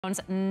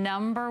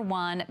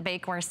#1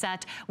 bakeware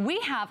set.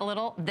 We have a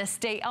little this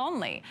day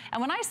only.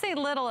 And when I say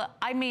little,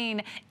 I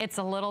mean it's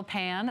a little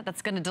pan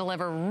that's going to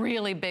deliver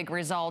really big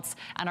results.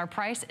 And our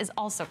price is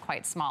also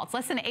quite small. It's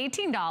less than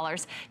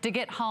 $18 to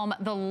get home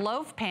the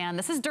loaf pan.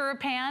 This is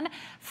DuraPan,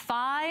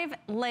 5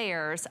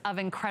 layers of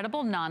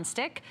incredible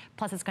nonstick.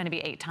 Plus it's going to be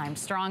 8 times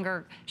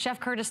stronger. Chef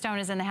Curtis Stone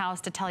is in the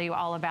house to tell you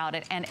all about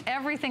it. And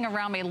everything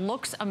around me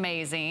looks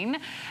amazing.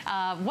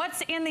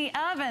 What's in the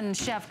oven,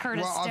 Chef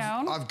Curtis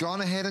Stone? I've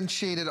gone ahead and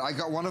cheated. I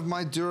got one of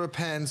my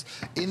DuraPans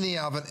in the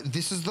oven.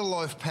 This is the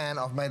loaf pan.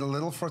 I've made a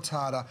little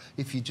frittata.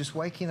 If you're just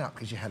waking up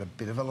because you had a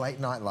bit of a late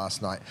night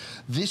last night,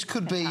 this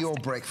could be your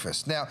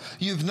breakfast. Now,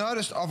 you've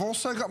noticed I've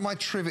also got my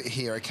trivet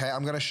here, okay?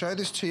 I'm going to show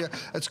this to you.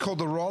 It's called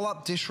the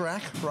roll-up dish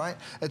rack, right?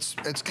 It's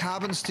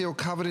carbon steel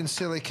covered in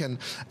silicone,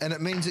 and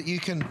it means that you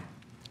can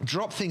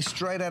drop things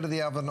straight out of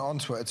the oven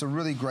onto it. It's a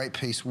really great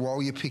piece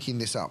while you're picking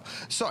this up.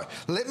 So,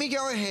 let me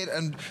go ahead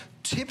and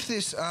tip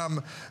this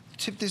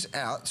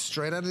out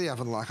straight out of the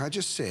oven like I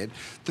just said.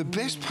 The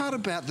best part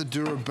about the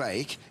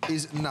DuraBake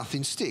is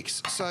nothing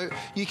sticks. So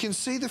you can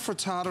see the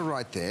frittata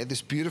right there,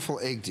 this beautiful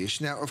egg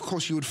dish. Now, of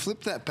course, you would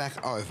flip that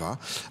back over.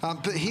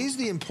 But here's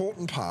the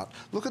important part.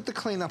 Look at the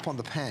cleanup on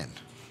the pan.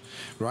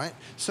 Right?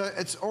 So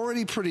it's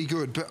already pretty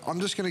good, but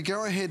I'm just going to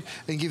go ahead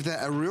and give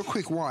that a real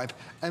quick wipe,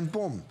 and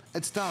boom,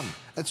 it's done.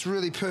 It's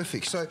really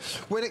perfect. So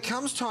when it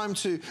comes time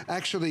to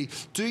actually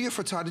do your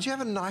frittata, did you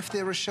have a knife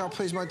there, Rochelle,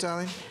 please, my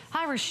darling?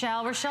 Hi,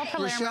 Rochelle. Rochelle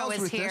Palermo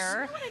is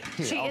here.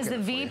 She is the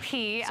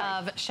VP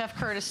of Chef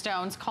Curtis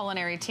Stone's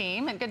culinary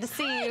team. And good to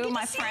see you,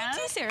 my friend.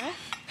 Good to see you too, Sarah.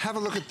 Have a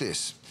look at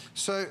this.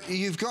 So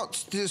you've got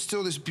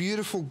still this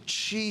beautiful,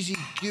 cheesy,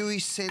 gooey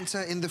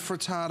center in the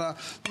frittata.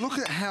 Look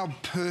at how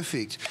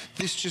perfect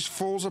this just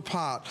falls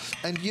apart.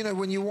 And you know,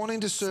 when you're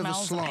wanting to serve a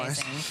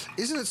slice,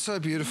 isn't it so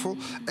beautiful?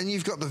 And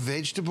you've got the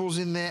vegetables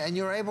in there, and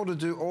you're able to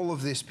do all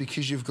of this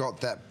because you've got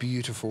that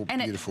beautiful,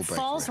 beautiful bakeware. And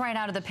it falls right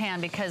out of the pan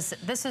because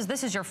this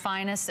is your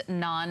finest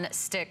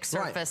non-stick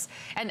surface.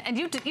 Right. And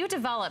you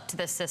developed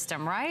this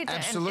system, right?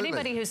 Absolutely. And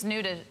anybody who's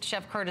new to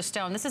Chef Curtis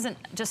Stone, this isn't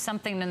just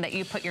something that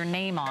you put your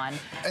name on.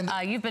 And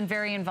you've been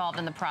very involved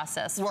in the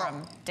process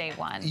from day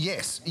one.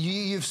 Yes,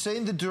 you've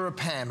seen the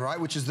DuraPan, right,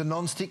 which is the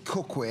non-stick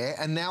cookware,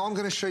 and now I'm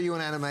going to show you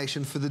an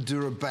animation for the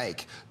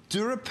DuraBake.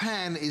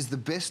 DuraPan is the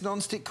best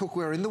non-stick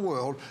cookware in the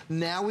world.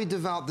 Now we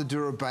developed the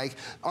DuraBake.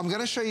 I'm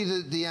going to show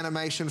you the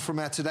animation from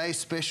our today's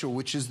special,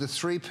 which is the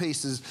 3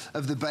 pieces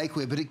of the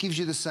bakeware, but it gives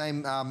you the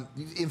same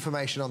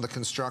information on the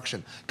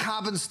construction.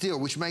 Carbon steel,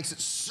 which makes it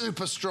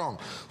super strong.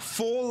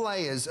 4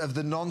 layers of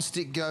the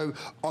non-stick go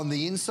on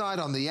the inside,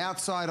 on the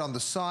outside, on the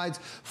sides.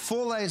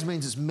 4 layers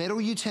means it's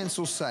metal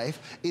utensil safe.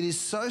 It is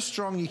so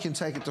strong you can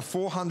take it to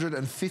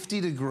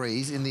 450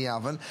 degrees in the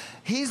oven.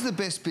 Here's the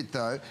best bit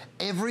though.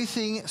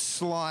 Everything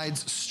slides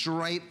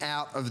straight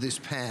out of this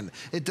pan.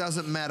 It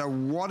doesn't matter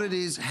what it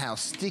is, how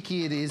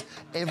sticky it is,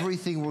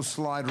 everything will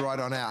slide right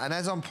on out. And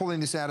as I'm pulling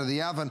this out of the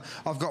oven,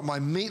 I've got my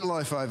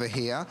meatloaf over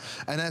here,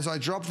 and as I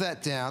drop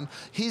that down,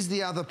 here's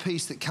the other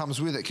piece that comes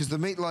with it, because the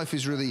meatloaf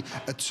is really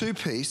a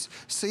 2-piece.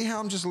 See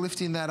how I'm just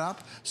lifting that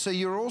up? So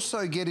you're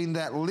also getting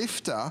that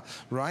lifter,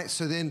 right?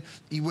 So then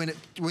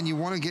when you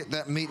want to get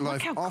that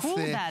meatloaf off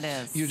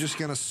there, you're just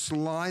going to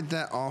slide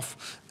that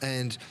off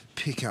and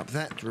pick up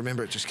that.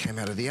 Remember, it just came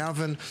out of the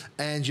oven,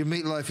 and your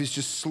meatloaf is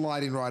just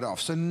sliding right off.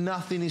 So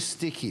nothing is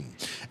sticking.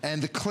 And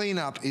the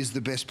cleanup is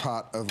the best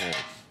part of all.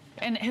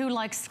 And who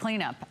likes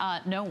cleanup?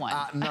 No one.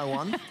 No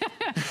one.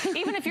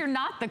 Even if you're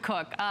not the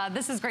cook,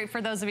 this is great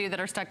for those of you that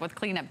are stuck with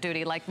cleanup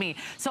duty like me.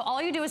 So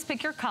all you do is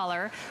pick your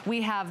color.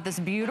 We have this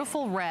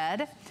beautiful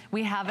red.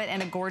 We have it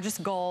in a gorgeous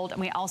gold, and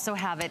we also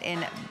have it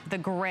in the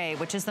gray,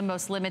 which is the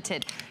most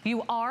limited.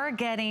 You are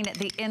getting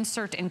the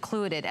insert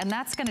included, and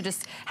that's gonna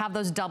just have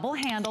those double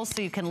handles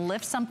so you can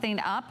lift something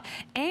up,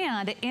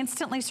 and it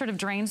instantly sort of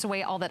drains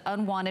away all that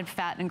unwanted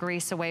fat and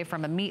grease away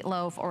from a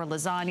meatloaf or a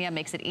lasagna,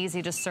 makes it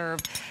easy to serve.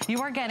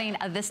 You are getting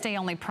a this day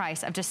only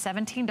price of just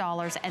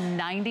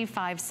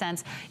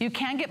 $17.95. You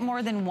can get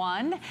more than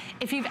one.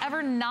 If you've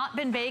ever not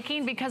been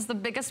baking because the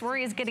biggest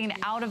worry is getting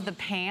out of the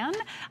pan,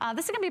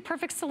 this is gonna be a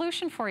perfect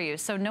solution for you.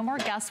 So no more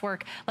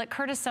guesswork. Let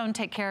Curtis Stone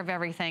take care of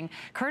everything.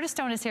 Curtis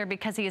Stone is here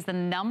because he is the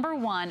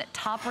 #1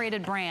 top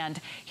rated brand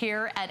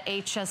here at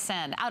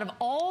HSN. Out of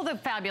all the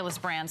fabulous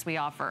brands we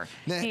offer,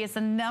 he is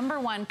the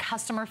 #1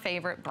 customer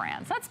favorite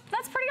brand. So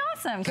that's pretty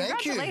awesome.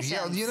 Congratulations.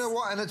 Thank you. Yeah, you know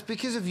what? And it's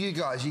because of you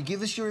guys. You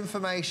give us your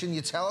information,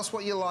 you tell us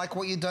what you like,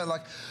 what you don't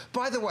like.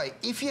 By the way,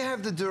 if you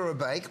have the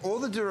DuraBake or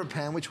the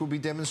DuraPan, which we'll be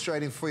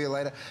demonstrating for you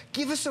later,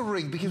 give us a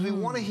ring because we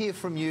want to hear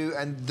from you,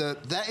 and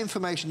that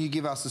information you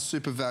give us is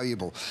super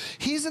valuable.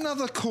 Here's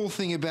another cool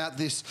thing about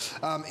this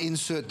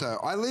insert though.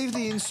 I leave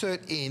the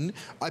insert in,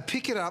 I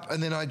pick it up,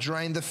 and then I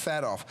drain the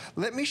fat off.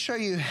 Let me show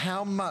you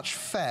how much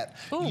fat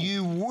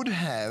you would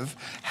have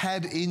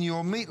had in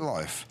your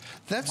meatloaf.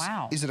 That's,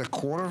 is it a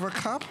 1/4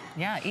 cup?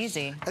 Yeah,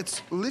 easy.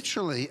 It's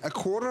literally a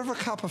 1/4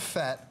 cup of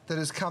fat that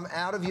has come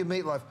out of your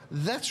meatloaf,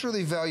 that's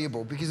really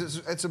valuable because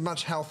it's a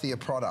much healthier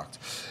product.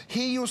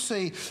 Here you'll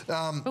see...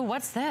 Ooh,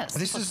 what's this?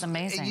 This looks is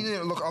amazing. You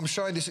know, look, I'm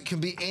showing this. It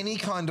can be any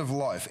kind of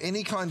loaf,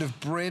 any kind of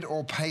bread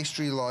or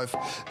pastry loaf.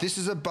 This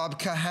is a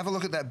babka. Have a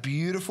look at that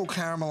beautiful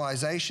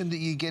caramelization that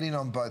you're getting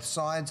on both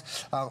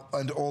sides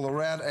and all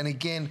around. And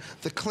again,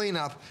 the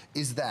cleanup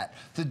is that.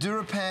 The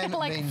DuraPan it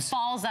like means...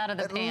 falls out of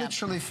the pan. It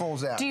literally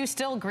falls out. Do you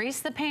still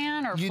grease the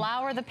pan or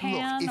flour the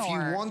pan? Look, if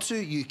you want to,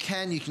 you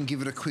can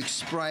give it a quick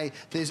spray.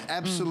 There's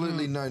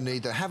absolutely no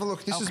need though. Have a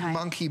look. This is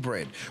monkey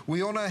bread.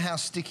 We all know how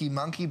sticky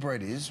monkey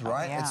bread is,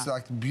 right? Oh, yeah. It's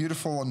like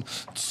beautiful and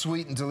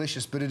sweet and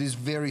delicious, but it is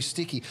very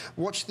sticky.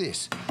 Watch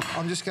this.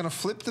 I'm just going to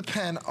flip the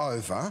pan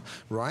over,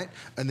 right?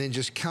 And then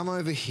just come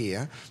over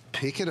here,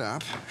 pick it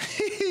up,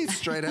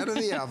 straight out of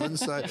the oven.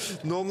 So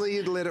normally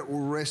you'd let it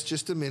rest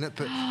just a minute,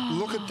 but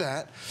look at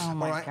that. Oh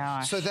my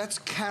gosh. So that's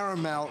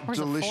caramel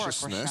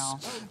deliciousness.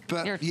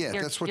 But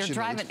that's what you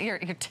need.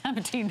 You're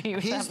tempting me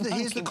with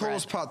Here's the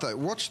coolest part though.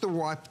 Watch the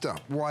wipe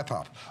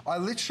up. I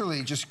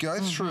literally just go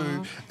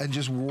through and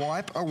just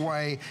wipe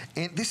away.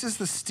 And this is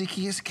the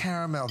stickiest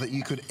caramel that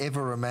you could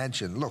ever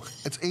imagine. Look,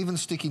 it's even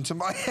sticking to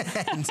my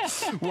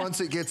hands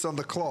once it gets on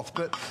the cloth.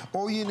 But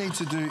all you need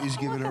to do is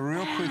give it a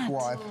real quick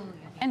wipe.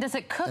 And does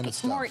it cook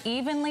more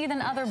evenly than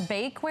other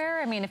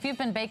bakeware? I mean, if you've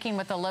been baking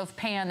with a loaf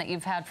pan that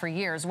you've had for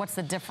years, what's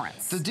the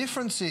difference? The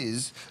difference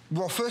is,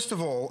 well, first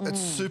of all, it's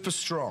super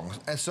strong.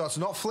 And so it's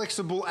not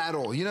flexible at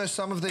all. You know,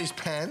 some of these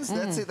pans,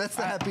 that's it, that's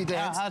the happy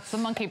dance. It's the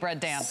monkey bread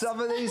dance. Some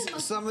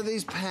of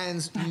these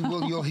pans,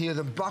 you'll hear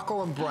them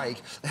buckle and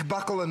break,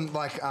 buckle and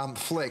like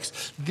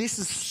flex. This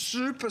is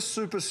super,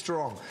 super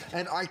strong.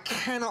 And I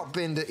cannot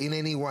bend it in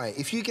any way.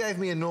 If you gave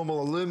me a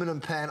normal aluminum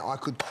pan, I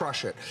could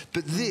crush it.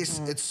 But this,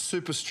 it's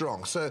super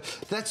strong. So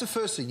that's the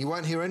first thing. You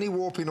won't hear any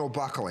warping or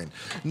buckling.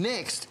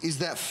 Next is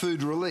that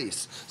food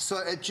release. So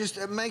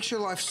it makes your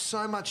life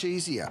so much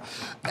easier.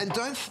 And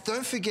don't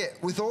forget,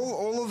 with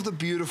all of the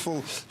beautiful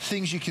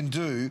things you can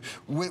do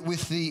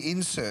with the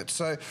insert.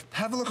 So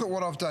have a look at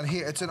what I've done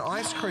here. It's an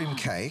ice cream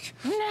cake.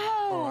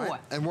 No!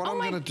 Right? And what I'm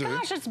going to do... Oh my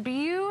gosh, it's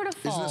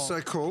beautiful. Isn't it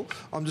so cool?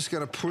 I'm just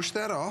going to push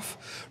that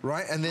off,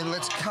 right? And then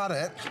let's cut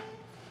it.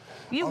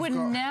 You would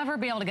never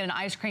be able to get an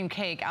ice cream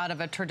cake out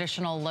of a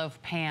traditional loaf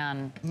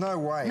pan. No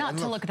way. Not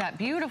to look that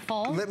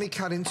beautiful. Let me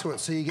cut into it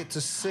so you get to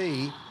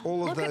see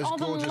all of those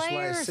gorgeous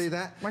layers. See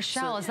that?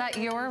 Rochelle, is that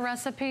your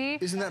recipe?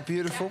 Isn't that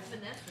beautiful?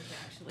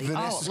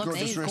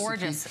 Vanessa's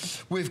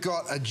gorgeous. We've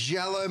got a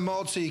Jell-O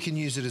mold, so you can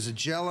use it as a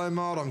Jell-O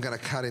mold. I'm going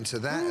to cut into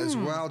that as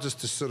well, just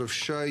to sort of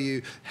show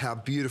you how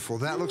beautiful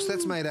that looks.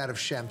 That's made out of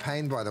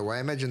champagne, by the way.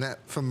 Imagine that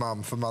for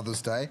Mum for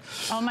Mother's Day.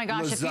 Oh my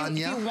gosh! If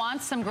you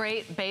want some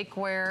great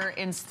bakeware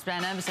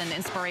incentives and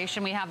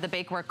inspiration, we have the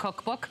Bakeware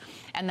Cookbook,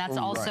 and that's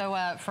also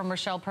from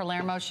Rochelle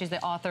Palermo. She's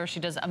the author. She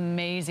does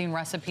amazing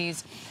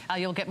recipes.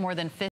 You'll get more than 50